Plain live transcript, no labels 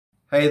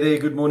Hey there,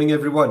 good morning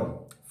everyone.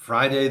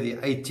 Friday the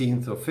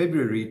 18th of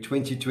February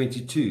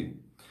 2022.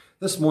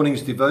 This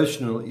morning's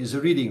devotional is a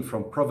reading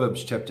from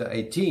Proverbs chapter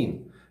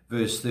 18,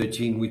 verse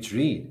 13, which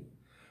read,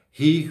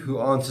 "He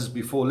who answers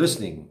before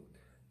listening,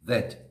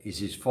 that is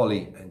his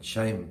folly and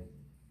shame."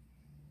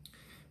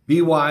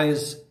 Be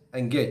wise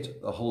and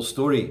get the whole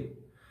story.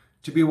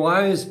 To be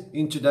wise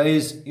in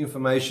today's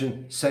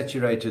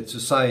information-saturated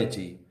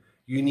society,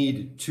 you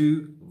need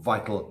two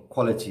vital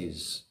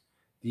qualities,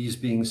 these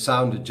being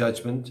sound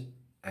judgment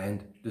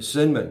and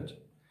discernment.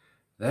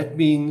 That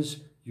means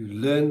you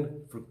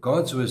learn from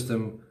God's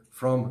wisdom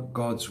from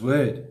God's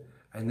word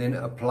and then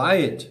apply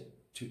it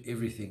to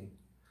everything.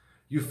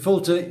 You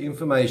filter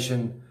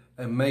information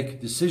and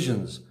make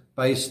decisions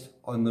based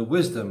on the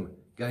wisdom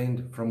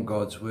gained from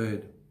God's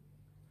word.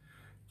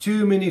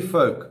 Too many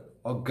folk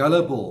are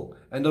gullible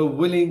and are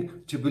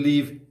willing to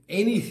believe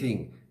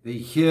anything they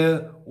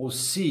hear or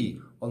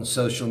see on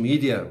social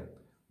media,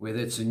 whether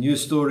it's a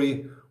news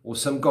story or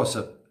some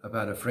gossip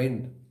about a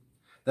friend.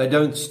 They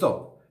don't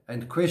stop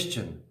and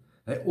question.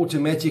 They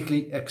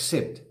automatically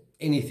accept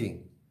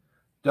anything.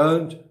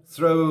 Don't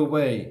throw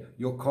away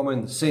your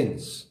common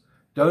sense.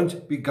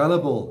 Don't be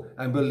gullible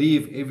and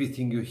believe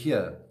everything you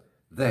hear.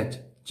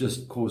 That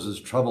just causes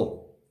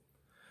trouble.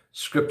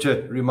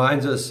 Scripture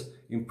reminds us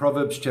in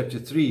Proverbs chapter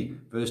 3,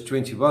 verse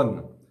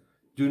 21,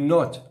 "Do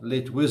not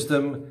let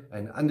wisdom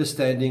and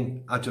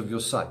understanding out of your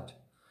sight.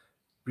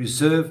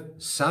 Preserve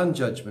sound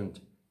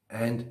judgment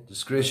and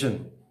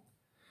discretion."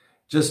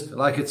 Just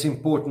like it's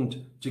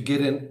important to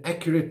get an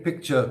accurate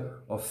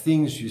picture of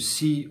things you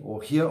see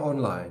or hear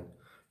online,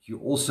 you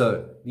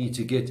also need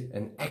to get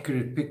an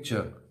accurate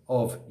picture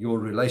of your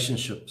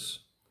relationships.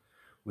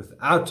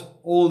 Without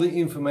all the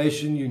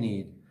information you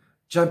need,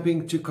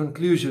 jumping to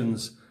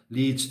conclusions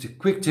leads to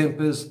quick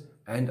tempers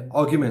and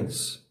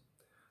arguments.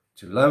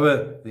 To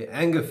lower the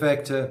anger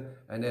factor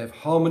and have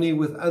harmony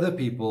with other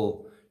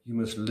people, you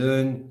must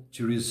learn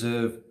to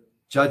reserve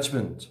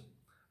judgment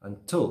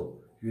until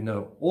you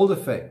know all the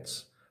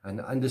facts and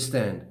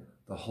understand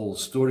the whole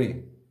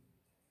story.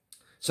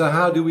 So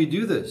how do we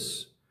do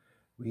this?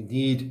 We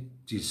need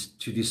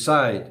to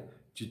decide,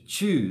 to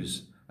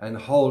choose and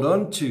hold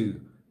on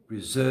to,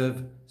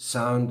 preserve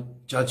sound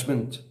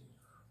judgment.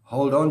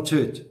 Hold on to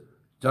it.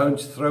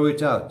 Don't throw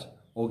it out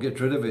or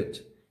get rid of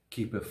it.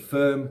 Keep a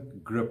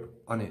firm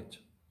grip on it.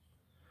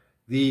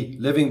 The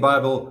Living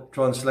Bible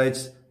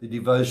translates the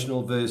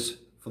devotional verse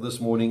for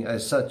this morning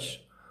as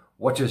such.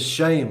 What a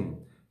shame!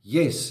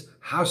 Yes,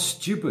 how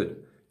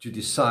stupid to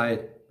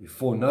decide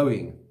before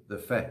knowing the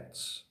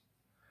facts.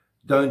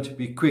 Don't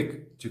be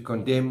quick to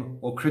condemn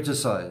or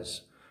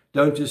criticize.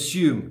 Don't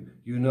assume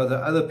you know the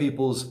other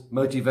people's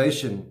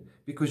motivation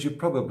because you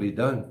probably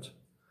don't.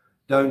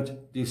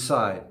 Don't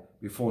decide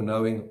before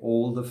knowing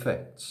all the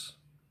facts.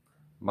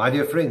 My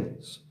dear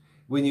friends,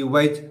 when you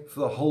wait for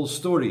the whole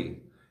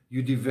story,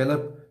 you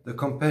develop the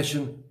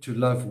compassion to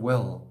love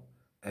well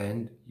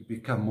and you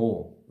become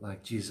more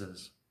like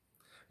Jesus.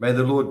 May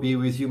the Lord be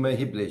with you. May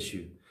He bless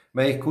you.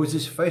 May He cause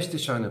His face to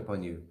shine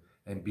upon you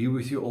and be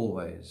with you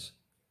always.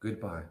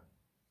 Goodbye.